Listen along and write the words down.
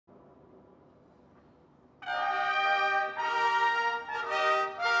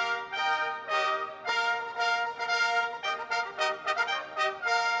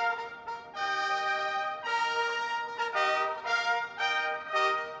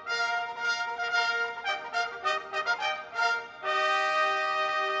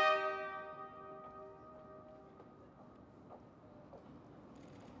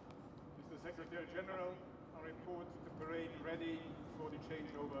General, I report the parade ready for the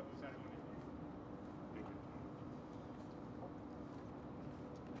changeover ceremony.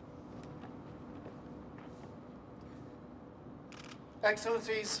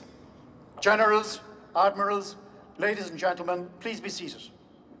 Excellencies, Generals, Admirals, ladies and gentlemen, please be seated.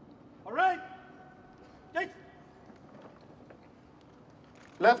 All right. Yes.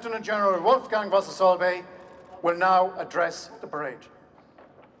 Lieutenant General Wolfgang Wassersolvay will now address the parade.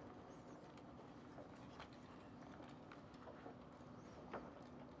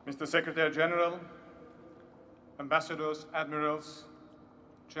 Mr. Secretary General, Ambassadors, Admirals,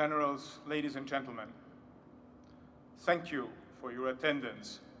 Generals, ladies and gentlemen, thank you for your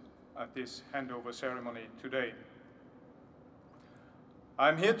attendance at this handover ceremony today.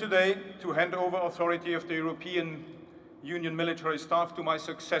 I'm here today to hand over authority of the European Union military staff to my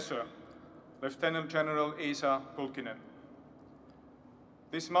successor, Lieutenant General Esa PULKKINEN.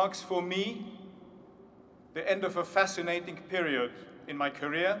 This marks for me the end of a fascinating period in my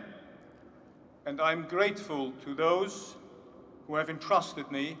career, and I'm grateful to those who have entrusted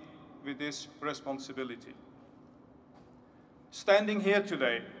me with this responsibility. Standing here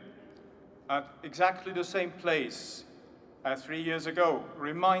today at exactly the same place as 3 years ago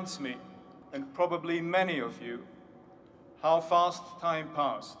reminds me, and probably many of you, how fast time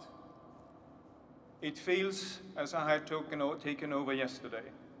passed. It feels as I had taken over yesterday.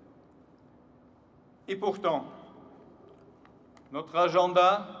 Et pourtant, notre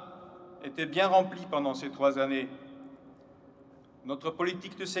agenda était bien rempli pendant ces 3 années. Notre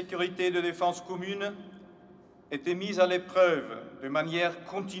politique de sécurité et de défense commune était mise à l'épreuve de manière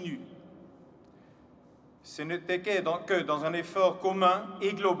continue. Ce n'était que dans un effort commun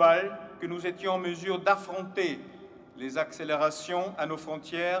et global que nous étions en mesure d'affronter les accélérations à nos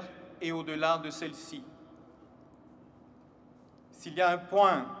frontières et au-delà de celles-ci. S'il y a un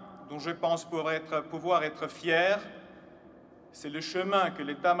point dont je pense pouvoir être fier, c'est le chemin que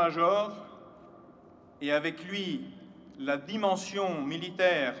l'état-major et avec lui la dimension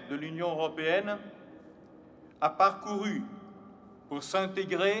militaire de l'Union européenne a parcouru pour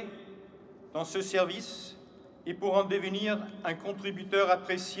s'intégrer dans ce service et pour en devenir un contributeur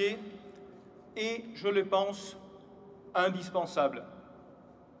apprécié et, je le pense, indispensable.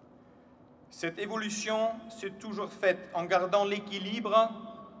 Cette évolution s'est toujours faite en gardant l'équilibre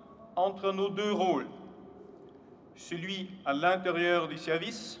entre nos 2 rôles, celui à l'intérieur du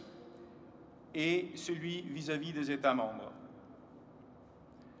service et celui vis-à-vis des États membres.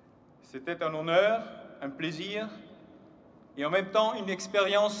 C'était un honneur, un plaisir et en même temps une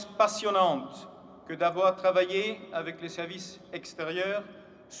expérience passionnante que d'avoir travaillé avec les services extérieurs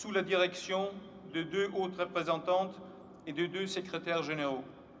sous la direction de 2 hautes représentantes et de 2 secrétaires généraux.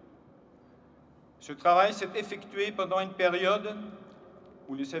 Ce travail s'est effectué pendant une période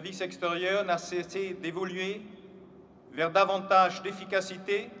où le service extérieur n'a cessé d'évoluer vers davantage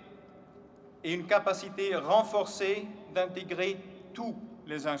d'efficacité et une capacité renforcée d'intégrer tous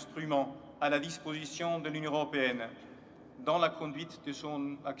les instruments à la disposition de l'Union européenne dans la conduite de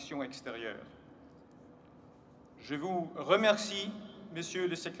son action extérieure. Je vous remercie, Monsieur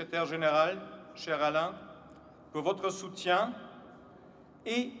le Secrétaire général, cher Alain, pour votre soutien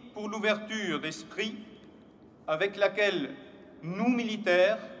et pour l'ouverture d'esprit avec laquelle nous,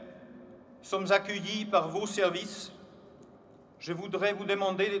 militaires, sommes accueillis par vos services. Je voudrais vous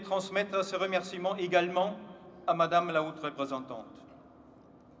demander de transmettre ce remerciement également à Madame la Haute Représentante.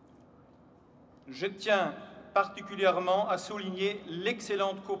 Je tiens particulièrement à souligner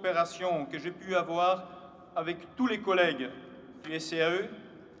l'excellente coopération que j'ai pu avoir avec tous les collègues du SCAE.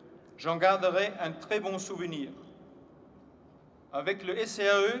 J'en garderai un très bon souvenir. Avec le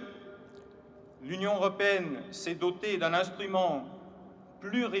SCAE, l'Union européenne s'est dotée d'un instrument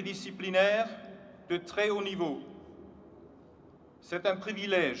pluridisciplinaire de très haut niveau. C'est un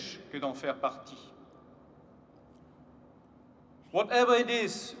privilège que d'en faire partie. Whatever it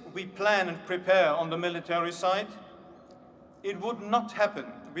is we plan and prepare on the military side, it would not happen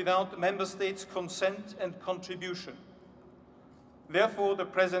without Member States' consent and contribution. Therefore, the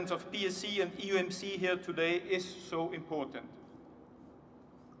presence of PSC and EUMC here today is so important.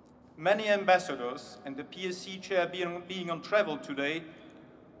 Many ambassadors and the PSC chair being on travel today,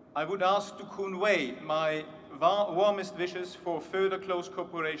 I would ask to convey my warmest wishes for further close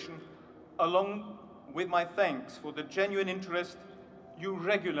cooperation, along with my thanks for the genuine interest you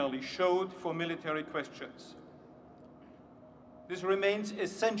regularly showed for military questions. This remains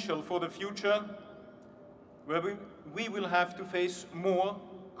essential for the future, where we will have to face more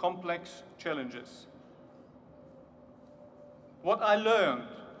complex challenges. What I learned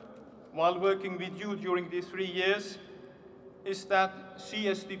while working with you during these 3 years is that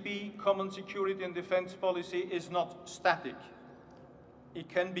CSDP, Common Security and Defense Policy, is not static. It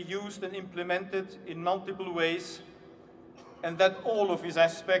can be used and implemented in multiple ways, and that all of its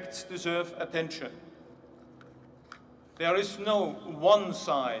aspects deserve attention. There is no one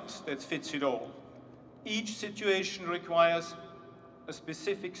size that fits it all. Each situation requires a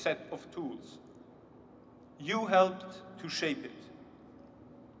specific set of tools. You helped to shape it.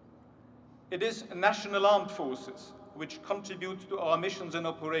 It is national armed forces which contribute to our missions and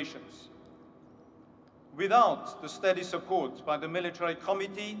operations. Without the steady support by the military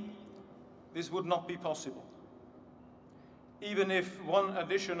committee, this would not be possible. Even if one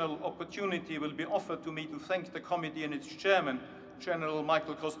additional opportunity will be offered to me to thank the committee and its chairman, General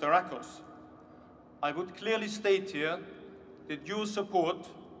Michael Kostarakos, I would clearly state here that your support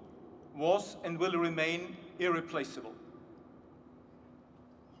was and will remain irreplaceable.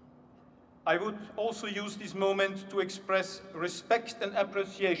 I would also use this moment to express respect and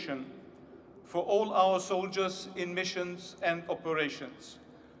appreciation for all our soldiers in missions and operations.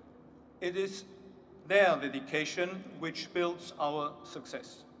 It is their dedication which builds our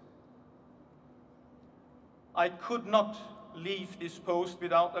success. I could not leave this post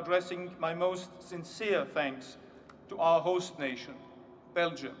without addressing my most sincere thanks to our host nation,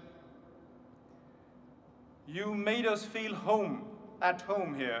 Belgium. You made us feel at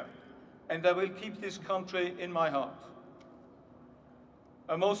home here, and I will keep this country in my heart.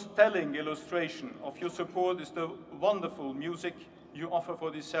 A most telling illustration of your support is the wonderful music you offer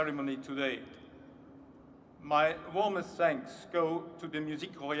for this ceremony today. My warmest thanks go to the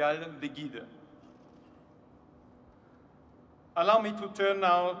Musique Royale des Guides. Allow me to turn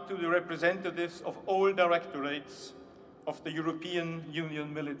now to the representatives of all directorates of the European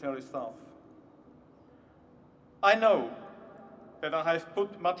Union military staff. I know that I have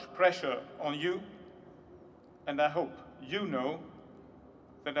put much pressure on you, and I hope you know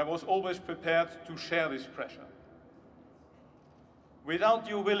that I was always prepared to share this pressure. Without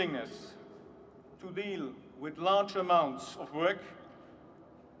your willingness to deal with large amounts of work,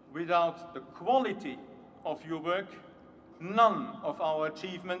 without the quality of your work, none of our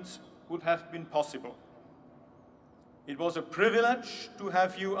achievements would have been possible. It was a privilege to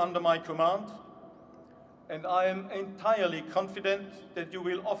have you under my command, and I am entirely confident that you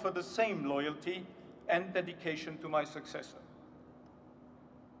will offer the same loyalty and dedication to my successor.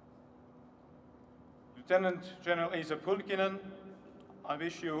 Lieutenant General Esa PULKKINEN, I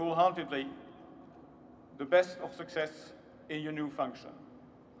wish you wholeheartedly the best of success in your new function.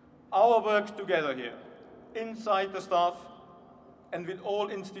 Our work together here, inside the staff and with all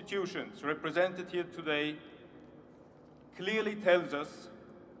institutions represented here today, clearly tells us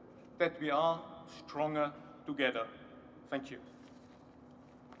that we are stronger together. Thank you.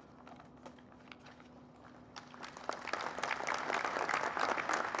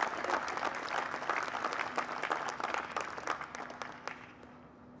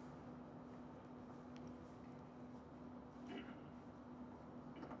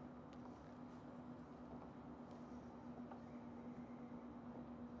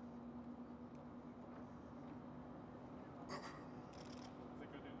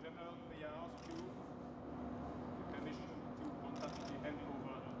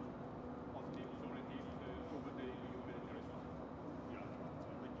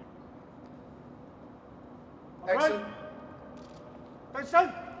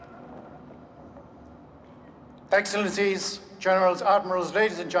 Excellencies, Generals, Admirals,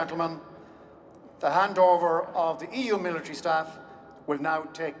 ladies and gentlemen, the handover of the EU military staff will now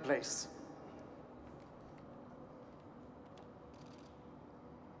take place.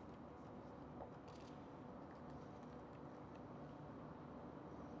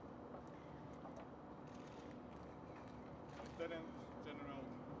 Lieutenant General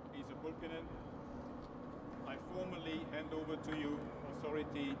Esa PULKKINEN, I formally hand over to you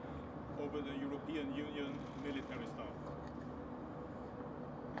authority over the European Union military staff.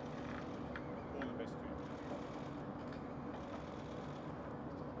 All the best to you.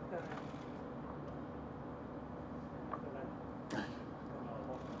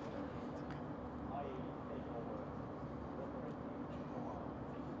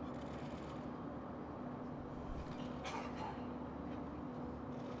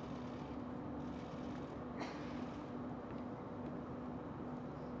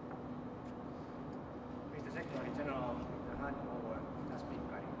 General, the handover has been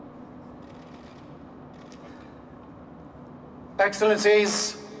carried.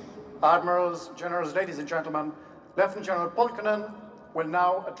 Excellencies, Admirals, Generals, ladies and gentlemen, Lieutenant General PULKKINEN will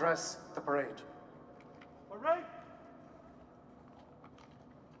now address the parade. Parade!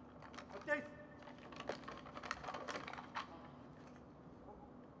 Okay.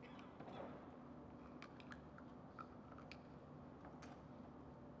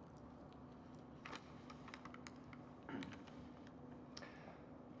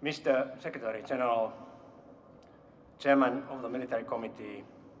 Mr. Secretary General, Chairman of the Military Committee,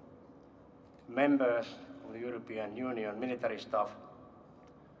 members of the European Union military staff,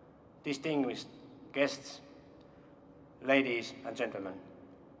 distinguished guests, ladies and gentlemen.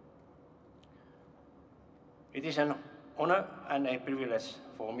 It is an honor and a privilege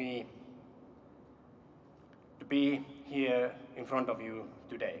for me to be here in front of you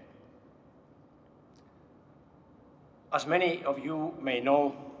today. As many of you may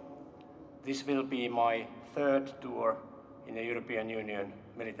know, this will be my third tour in the European Union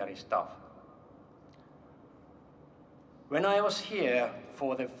military staff. When I was here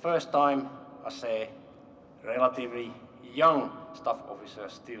for the first time as a relatively young staff officer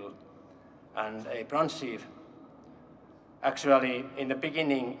still and a branch chief, actually in the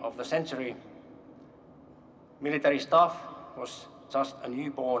beginning of the century, military staff was just a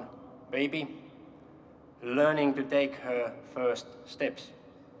newborn baby learning to take her first steps.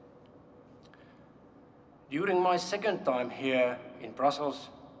 During my second time here in Brussels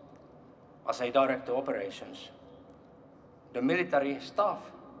as a director of operations, the military staff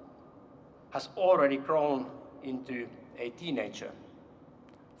has already grown into a teenager,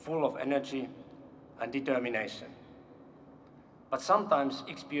 full of energy and determination, but sometimes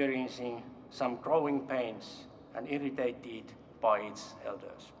experiencing some growing pains and irritated by its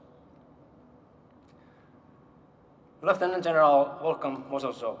elders. Lieutenant General, welcome,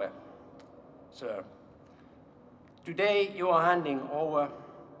 Mososobe, sir. Today you are handing over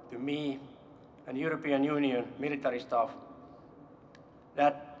to me an European Union military staff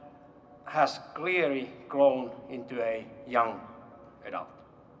that has clearly grown into a young adult.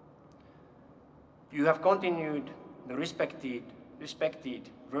 You have continued the respected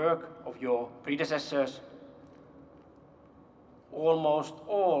work of your predecessors, almost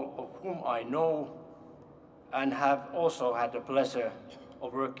all of whom I know and have also had the pleasure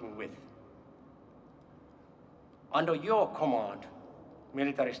of working with. Under your command,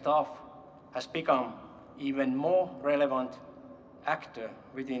 military staff has become even more relevant actor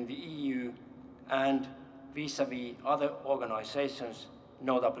within the EU and vis-à-vis other organizations,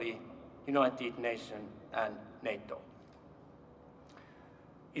 notably United Nations and NATO.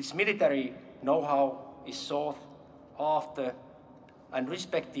 Its military know-how is sought after and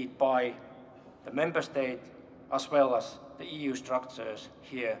respected by the member state as well as the EU structures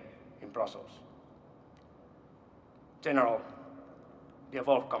here in Brussels. General, dear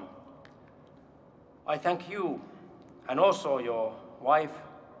Wolfgang, I thank you and also your wife,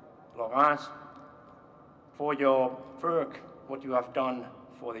 Laurence, for your work, what you have done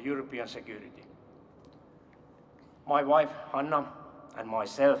for the European security. My wife, Hanna, and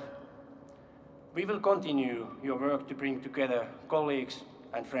myself, we will continue your work to bring together colleagues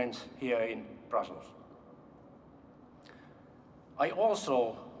and friends here in Brussels. I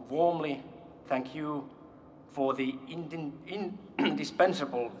also warmly thank you for the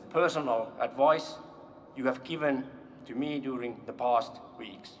indispensable personal advice you have given to me during the past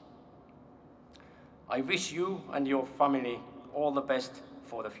weeks. I wish you and your family all the best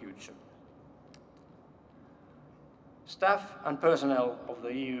for the future. Staff and personnel of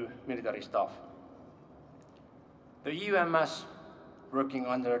the EU military staff. The EUMS, working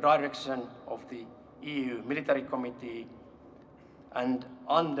under the direction of the EU Military Committee and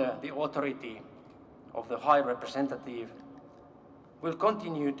under the authority of the High Representative, will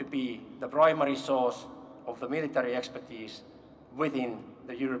continue to be the primary source of the military expertise within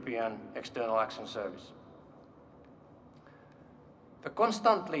the European External Action Service. The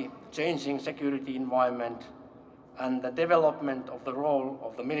constantly changing security environment and the development of the role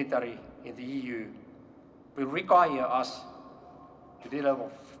of the military in the EU will require us to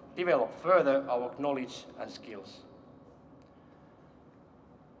develop further our knowledge and skills.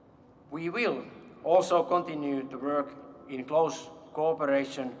 We will also continue to work in close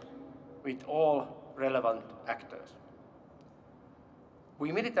cooperation with all relevant actors.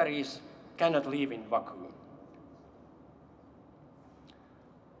 We militaries cannot live in vacuum.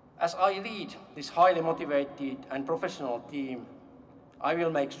 As I lead this highly motivated and professional team, I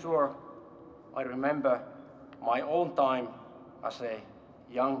will make sure I remember my own time as a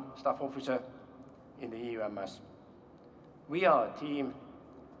young staff officer in the EUMS. We are a team.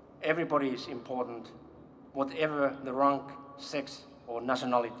 Everybody is important, whatever the rank, sex, or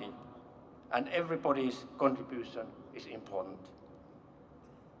nationality, and everybody's contribution is important.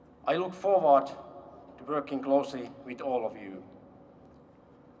 I look forward to working closely with all of you.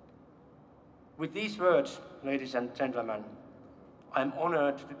 With these words, ladies and gentlemen, I am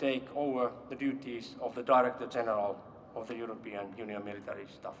honored to take over the duties of the Director General of the European Union Military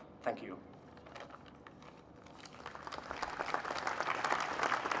Staff. Thank you.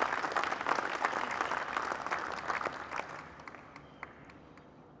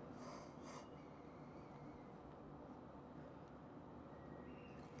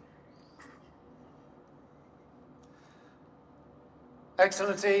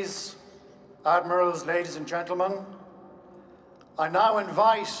 Excellencies, Admirals, ladies and gentlemen, I now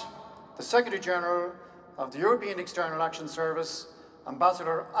invite the Secretary-General of the European External Action Service,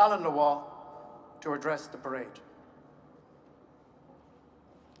 Ambassador Alan Leroy, to address the parade.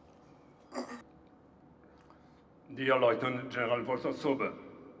 Dear Lieutenant General Volker-Sober,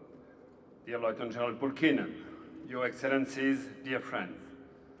 dear Lieutenant General PULKKINEN, Your Excellencies, dear friends,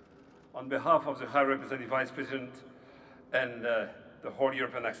 on behalf of the High Representative Vice President and the whole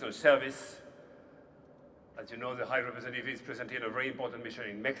European External Service, as you know, the High Representative is presenting a very important mission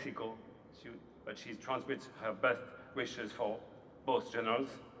in Mexico, but she transmits her best wishes for both generals.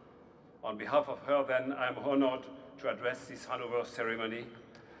 On behalf of her, then, I am honored to address this Handover ceremony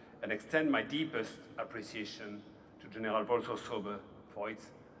and extend my deepest appreciation to General Volker-Sober for its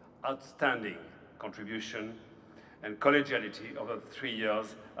outstanding contribution and collegiality over 3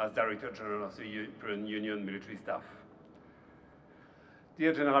 years as Director General of the European Union Military Staff.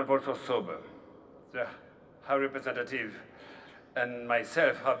 Dear General Volker-Sober, the High Representative and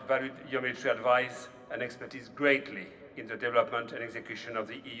myself have valued your military advice and expertise greatly in the development and execution of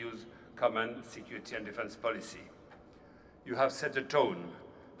the EU's common security and defense policy. You have set the tone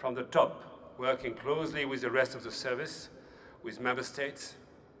from the top, working closely with the rest of the service, with member states,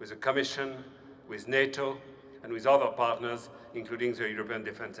 with the Commission, with NATO, and with other partners, including the European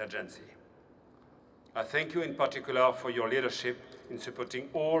Defence Agency. I thank you in particular for your leadership in supporting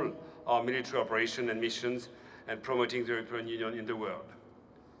all our military operations and missions and promoting the European Union in the world.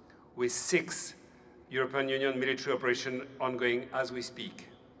 With 6 European Union military operations ongoing as we speak,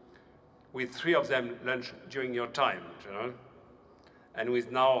 with 3 of them launched during your time, General, and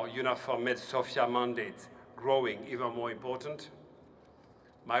with now UNAFOR Med Sofia mandate growing even more important,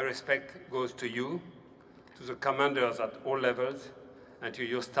 my respect goes to you, to the commanders at all levels, and to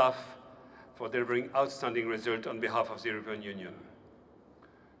your staff for delivering outstanding results on behalf of the European Union.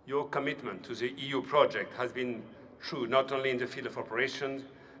 Your commitment to the EU project has been true not only in the field of operations,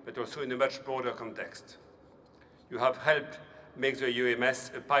 but also in a much broader context. You have helped make the UMS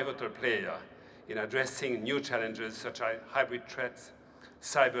a pivotal player in addressing new challenges such as hybrid threats,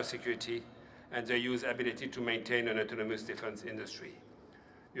 cybersecurity, and the EU's ability to maintain an autonomous defense industry.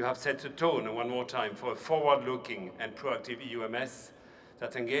 You have set the tone, one more time, for a forward-looking and proactive EUMS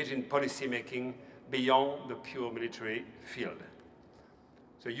that engage in policy-making beyond the pure military field.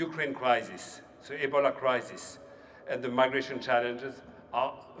 The Ukraine crisis, the Ebola crisis, and the migration challenges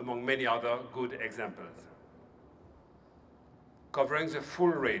are among many other good examples. Covering the full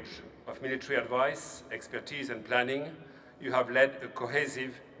range of military advice, expertise, and planning, you have led a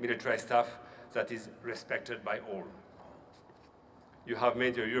cohesive military staff that is respected by all. You have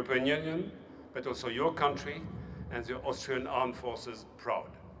made the European Union, but also your country and the Austrian Armed Forces proud.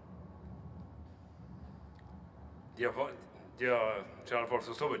 Dear General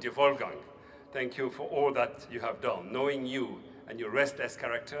Volker-Sober, dear Wolfgang, thank you for all that you have done. Knowing you and your restless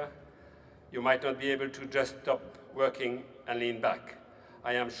character, you might not be able to just stop working and lean back.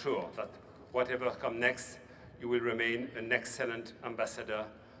 I am sure that whatever comes next, you will remain an excellent ambassador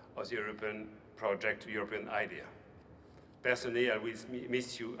of the European project, European idea. Personally, I will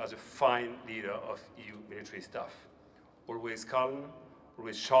miss you as a fine leader of EU military staff. Always calm,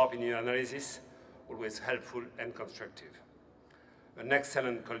 always sharp in your analysis, always helpful and constructive. An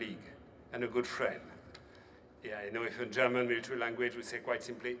excellent colleague and a good friend. Yeah, I know if in German military language we say quite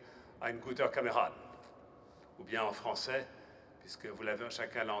simply, ein guter Kamerad. Ou bien en français, puisque vous l'avez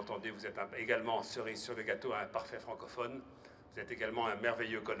chacun l'a entendu, vous êtes également cerise sur le gâteau, un parfait francophone. Vous êtes également un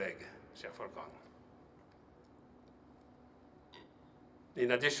merveilleux collègue, cher Wolfgang.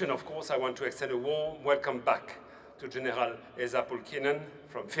 In addition, of course, I want to extend a warm welcome back to General Esa PULKKINEN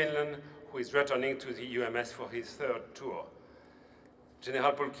from Finland, who is returning to the UMS for his 3rd tour.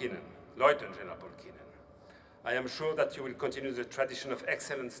 General PULKKINEN, Lieutenant General PULKKINEN, I am sure that you will continue the tradition of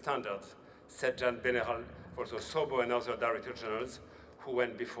excellent standards set by General Volker-Sober and other Director Generals who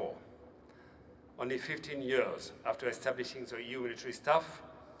went before. Only 15 years after establishing the EU military staff,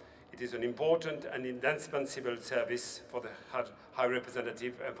 it is an important and indispensable service for the High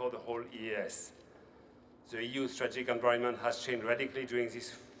Representative and for the whole EAS. The EU strategic environment has changed radically during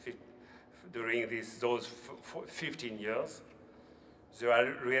those 15 years.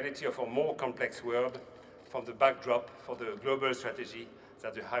 The reality of a more complex world from the backdrop for the global strategy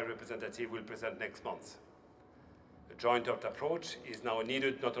that the High Representative will present next month. A joint-up approach is now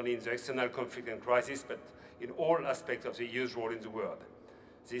needed not only in the external conflict and crisis, but in all aspects of the EU's role in the world.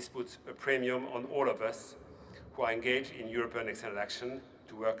 This puts a premium on all of us who are engaged in European external action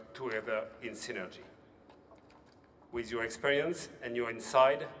to work together in synergy. With your experience and your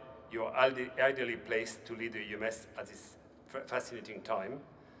insight, you are ideally placed to lead the UMS at this fascinating time,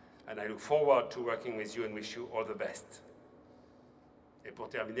 and I look forward to working with you and wish you all the best. Et pour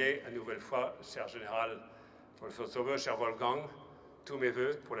terminer, une nouvelle fois, cher général Wolfsauber, cher Wolfgang, tous mes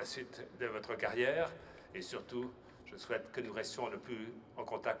vœux pour la suite de votre carrière, et surtout, je souhaite que nous restions en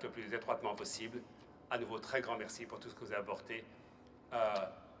contact le plus étroitement possible. À nouveau, très grand merci pour tout ce que vous avez apporté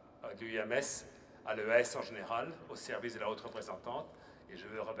à l'UIMS, à l'EAS en général, au service de la haute représentante. Et je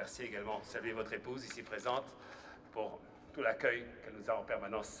veux remercier également, saluer votre épouse ici présente pour tout l'accueil qu'elle nous a en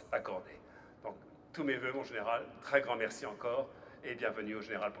permanence accordé. Donc, tous mes vœux, mon général, très grand merci encore et bienvenue au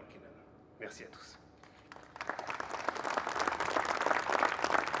général PULKKINEN. Merci à tous.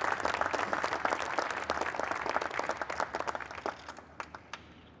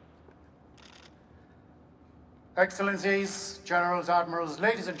 Excellencies, Generals, Admirals,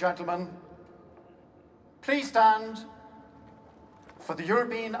 ladies and gentlemen, please stand for the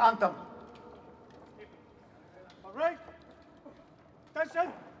European anthem. All right.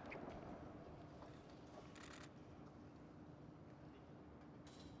 Attention.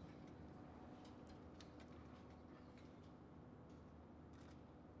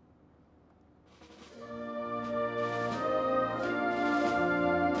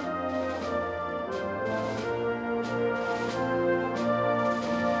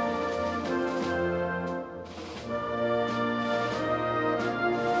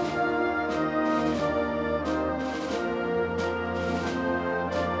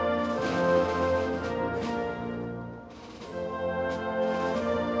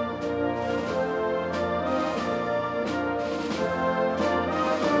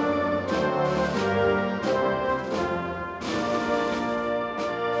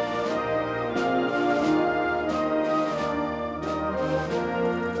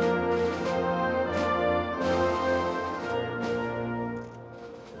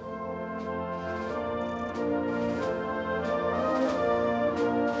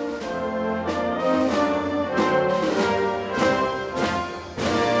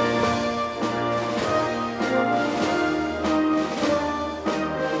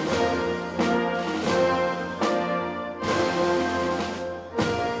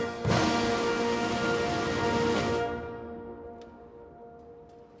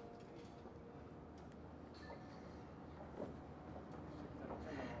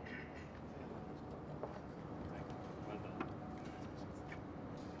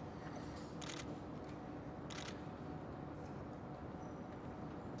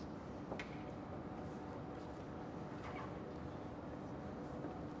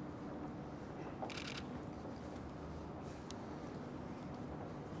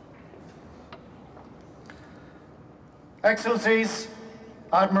 Excellencies,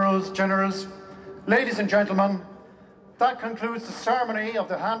 Admirals, Generals, ladies and gentlemen, that concludes the ceremony of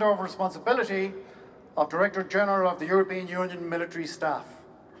the handover responsibility of Director General of the European Union Military Staff.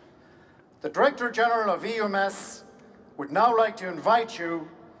 The Director General of EUMS would now like to invite you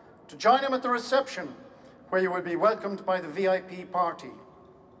to join him at the reception, where you will be welcomed by the VIP party.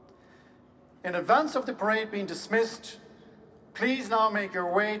 In advance of the parade being dismissed, please now make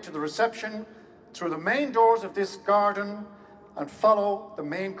your way to the reception through the main doors of this garden and follow the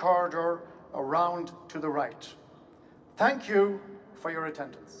main corridor around to the right. Thank you for your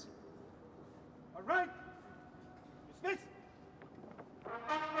attendance. All right. Dismiss.